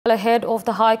Ahead of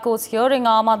the High Court's hearing,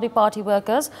 Aam Aadmi Party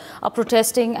workers are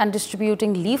protesting and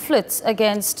distributing leaflets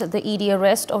against the ED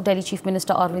arrest of Delhi Chief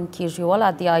Minister Arvind Kejriwal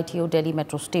at the ITO Delhi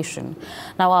metro station.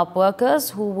 Now, AAP workers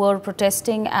who were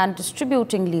protesting and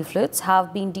distributing leaflets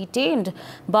have been detained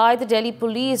by the Delhi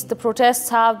police. The protests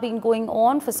have been going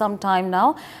on for some time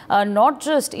now, not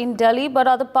just in Delhi but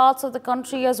other parts of the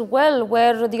country as well,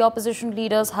 where the opposition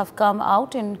leaders have come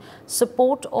out in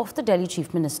support of the Delhi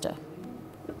Chief Minister.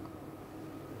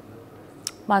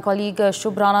 My colleague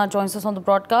Shubh Rana joins us on the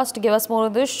broadcast to give us more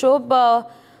of this. Shubh,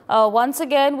 once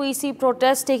again, we see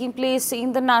protests taking place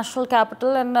in the national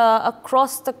capital and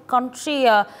across the country.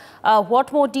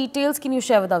 What more details can you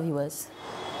share with our viewers?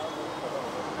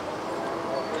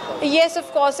 Yes,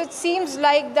 of course. It seems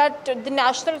like that the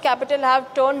national capital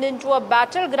have turned into a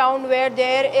battleground where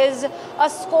there is a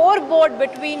scoreboard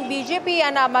between BJP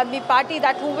and Aam Aadmi Party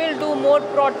that who will do more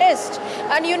protest.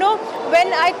 And you know,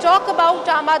 when I talk about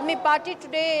Aam Aadmi Party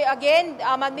today, again,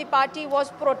 Aam Aadmi Party was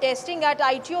protesting at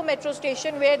ITO metro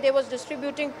station where they was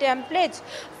distributing templates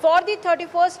for the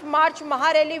 31st March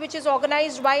Maharali, which is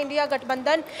organized by India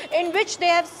Gathbandhan, in which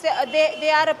they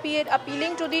are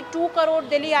appealing to the 2 crore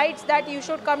Delhiites that you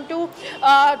should come to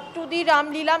the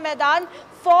Ramlila Maidan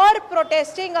for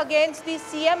protesting against the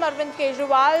CM Arvind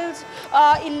Kejriwal's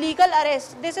illegal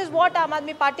arrest. This is what Aam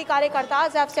Aadmi Party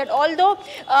Karyakartas have said. Although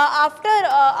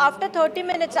after 30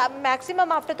 minutes,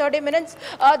 maximum after 30 minutes,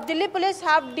 Delhi police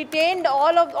have detained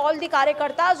all the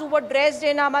Karyakartas who were dressed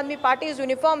in Aam Aadmi Party's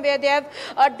uniform, where they have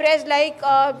dressed like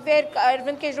where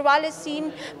Arvind Kejriwal is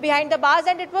seen behind the bars,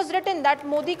 and it was written that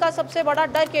Modi ka sabse bada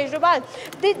dar Kejriwal.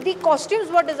 The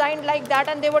costumes were designed like that,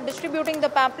 and they were distributing the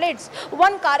pamphlets.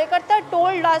 One Karyakarta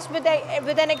told us with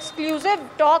an exclusive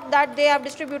talk that they have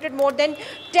distributed more than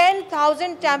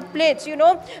 10,000 templates. You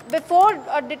know, before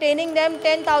detaining them,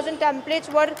 10,000 templates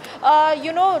were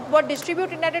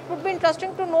distributed, and it would be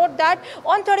interesting to note that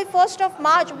on 31st of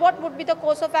March, what would be the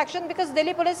course of action, because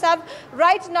Delhi police have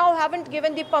right now haven't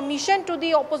given the permission to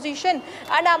the opposition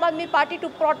and Aam Aadmi Party to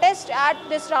protest at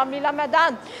this Ramlila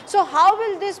Maidan. So how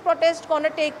will this protest gonna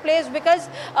take place? Because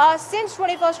since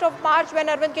 21st of March, when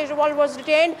Arvind Kejriwal was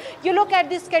detained, you look at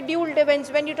the scheduled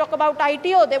events. When you talk about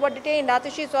ITO, they were detained.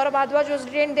 Atishi Saurabh Bhardwaj was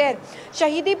detained there.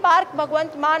 Shahidi Park,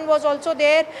 Bhagwant Mann was also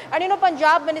there. And you know,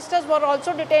 Punjab ministers were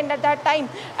also detained at that time.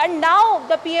 And now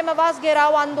the PM Awas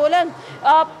Gherao Andolan,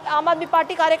 Aam Aadmi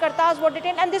Party Karyakartas were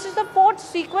detained. And this is the fourth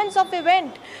sequence of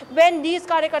event when these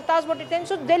Karyakartas were detained.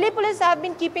 So Delhi police have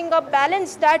been keeping a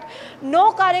balance that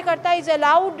no Karyakarta is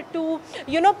allowed to,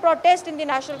 protest in the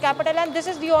national capital. And this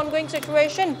is the ongoing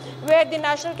situation where the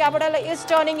national capital is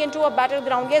turning into a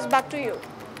battleground. Yes, back to you.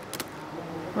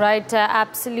 Right,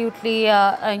 absolutely.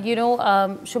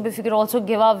 Shubh, if you could also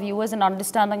give our viewers an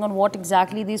understanding on what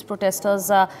exactly these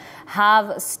protesters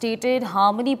have stated,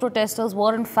 how many protesters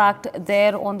were in fact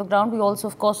there on the ground. We also,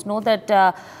 of course, know that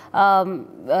the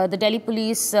Delhi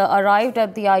police arrived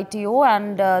at the ITO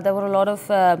and there were a lot of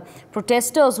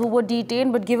protesters who were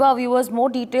detained. But give our viewers more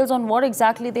details on what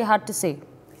exactly they had to say.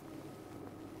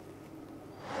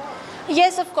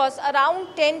 Yes, of course. Around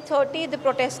 10:30, the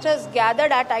protesters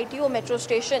gathered at ITO metro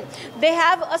station. They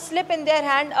have a slip in their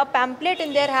hand, a pamphlet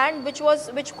in their hand, which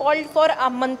called for a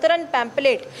Mantran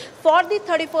pamphlet for the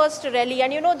 31st rally.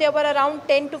 And you know, there were around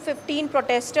 10 to 15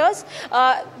 protesters,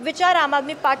 which are Aam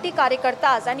Aadmi Party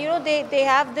Karyakartas. And you know, they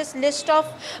have this list of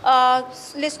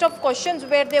questions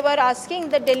where they were asking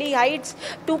the Delhiites,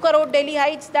 2 crore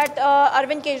Delhiites, that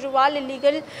Arvind Kejriwal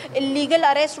illegal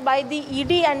arrest by the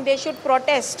ED, and they should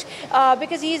protest.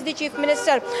 Because he is the chief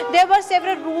minister. There were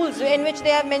several rules in which they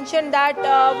have mentioned that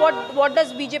what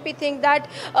does BJP think that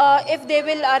if they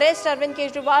will arrest Arvind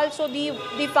Kejriwal, so the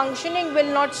functioning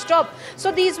will not stop.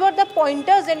 So these were the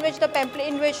pointers in which the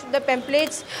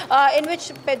pamphlets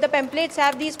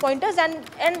have these pointers. And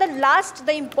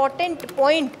the important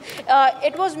point,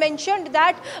 it was mentioned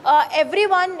that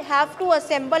everyone have to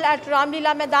assemble at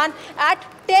Ramlila Maidan at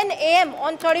 10 a.m.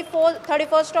 on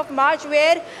 31st of March,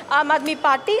 where Aam Aadmi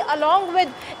Party along with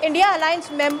India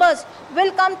Alliance members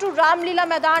will come to Ramlila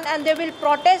Maidan, and they will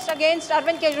protest against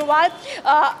Arvind Kejriwal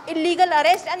illegal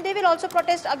arrest, and they will also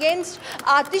protest against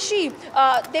Atishi.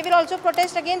 They will also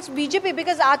protest against BJP,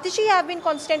 because Atishi have been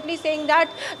constantly saying that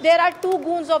there are two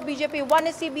goons of BJP. One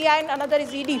is CBI and another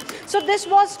is ED. So this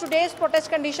was today's protest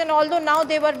condition, although now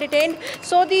they were detained.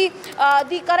 So the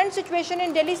current situation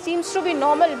in Delhi seems to be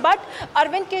normal, but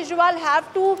Arvind Kejriwal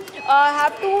have to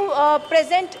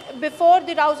present before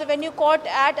the Rouse Avenue Court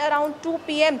at around 2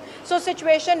 p.m. So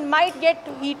situation might get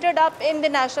heated up in the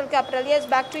national capital. Yes,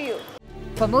 back to you.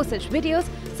 For more such videos,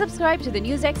 subscribe to the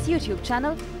NewsX YouTube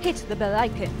channel, hit the bell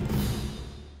icon.